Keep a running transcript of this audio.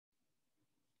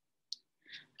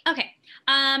Okay,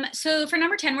 so for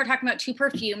number 10, we're talking about two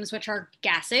perfumes, which are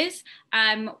gases.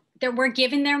 We're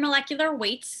given their molecular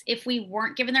weights. If we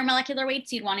weren't given their molecular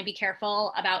weights, you'd want to be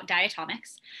careful about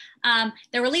diatomics.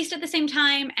 They're released at the same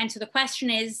time, and so the question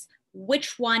is,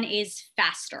 which one is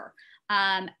faster?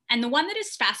 And the one that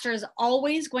is faster is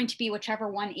always going to be whichever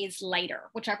one is lighter,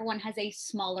 whichever one has a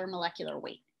smaller molecular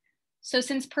weight. So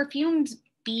since perfume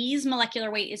B's molecular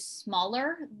weight is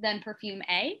smaller than perfume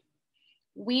A,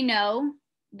 we know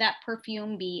that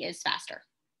perfume B is faster.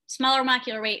 Smaller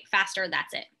molecular weight, faster,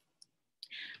 that's it.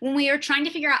 When we are trying to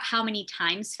figure out how many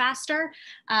times faster,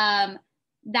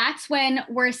 that's when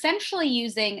we're essentially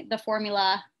using the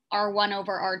formula R1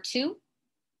 over R2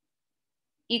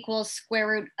 equals square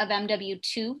root of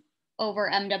MW2 over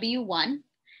MW1.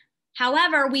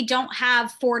 However, we don't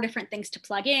have 4 different things to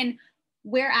plug in.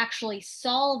 We're actually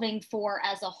solving for,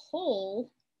 as a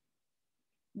whole,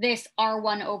 this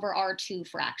R1 over R2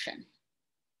 fraction.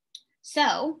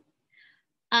 So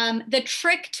the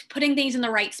trick to putting things in the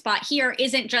right spot here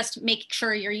isn't just make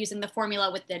sure you're using the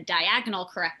formula with the diagonal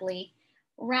correctly.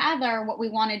 Rather, what we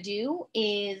want to do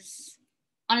is,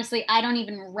 honestly, I don't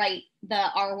even write the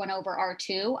R1 over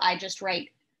R2. I just write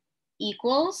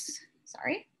equals.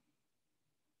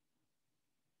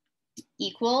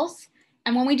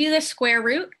 And when we do the square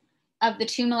root of the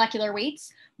 2 molecular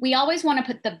weights, we always want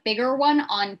to put the bigger one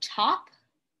on top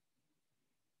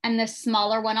and the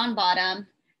smaller one on bottom.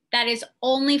 That is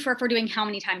only for if we're doing how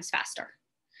many times faster.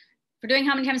 If we're doing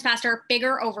how many times faster,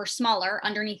 bigger over smaller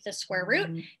underneath the square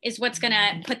root is what's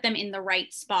gonna put them in the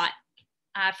right spot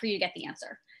for you to get the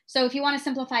answer. So if you wanna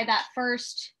simplify that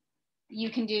first, you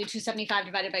can do 275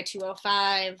 divided by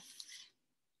 205,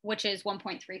 which is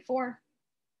 1.34.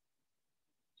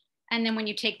 And then when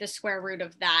you take the square root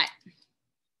of that,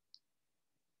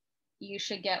 you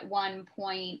should get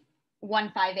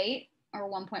 1.158 or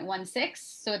 1.16.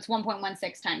 So it's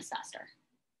 1.16 times faster.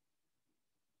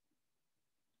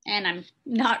 And I'm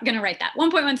not gonna write that,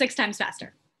 1.16 times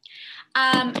faster.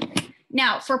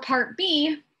 Now for part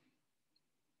B,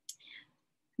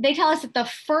 they tell us that the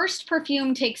first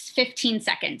perfume takes 15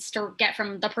 seconds to get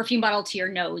from the perfume bottle to your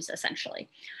nose, essentially.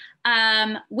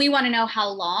 We wanna know how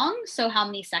long, so how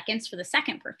many seconds for the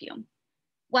second perfume?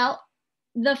 Well,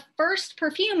 the first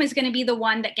perfume is going to be the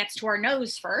one that gets to our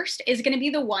nose first, is going to be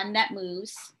the one that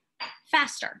moves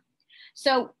faster.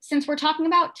 So since we're talking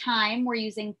about time, we're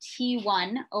using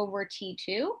T1 over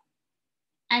T2.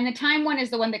 And the time one is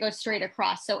the one that goes straight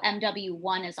across. So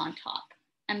MW1 is on top.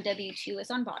 MW2 is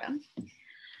on bottom.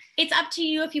 It's up to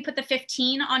you if you put the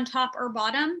 15 on top or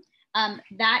bottom.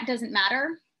 That doesn't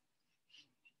matter.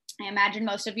 I imagine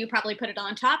most of you probably put it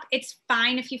on top. It's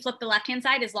fine if you flip the left-hand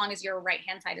side as long as your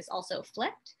right-hand side is also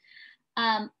flipped.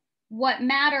 What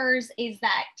matters is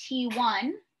that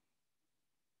T1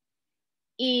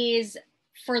 is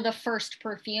for the first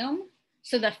perfume.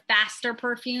 So the faster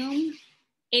perfume,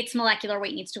 its molecular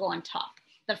weight needs to go on top.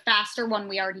 The faster one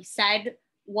we already said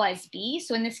was B.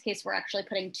 So in this case, we're actually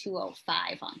putting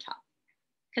 205 on top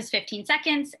because 15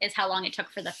 seconds is how long it took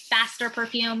for the faster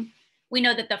perfume. We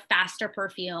know that the faster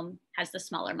perfume has the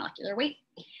smaller molecular weight,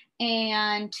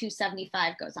 and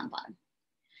 275 goes on bottom.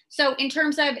 So in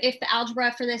terms of if the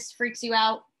algebra for this freaks you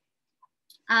out,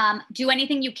 do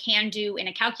anything you can do in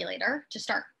a calculator to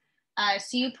start.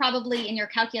 So you probably in your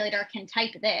calculator can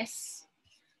type this.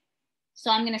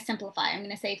 So I'm going to simplify. I'm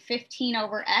going to say 15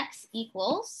 over x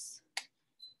equals,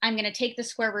 I'm going to take the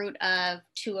square root of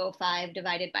 205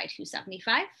 divided by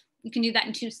 275. You can do that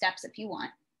in 2 steps if you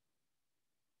want.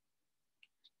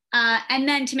 And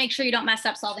then to make sure you don't mess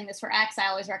up solving this for x, I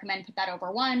always recommend put that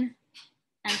over 1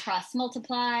 and cross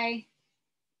multiply.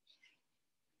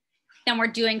 Then we're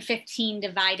doing 15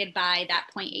 divided by that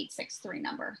 0.863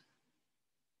 number.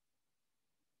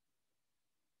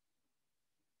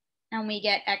 And we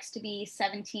get x to be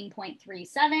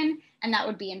 17.37, and that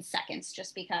would be in seconds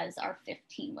just because our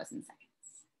 15 was in seconds.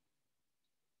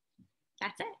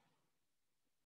 That's it.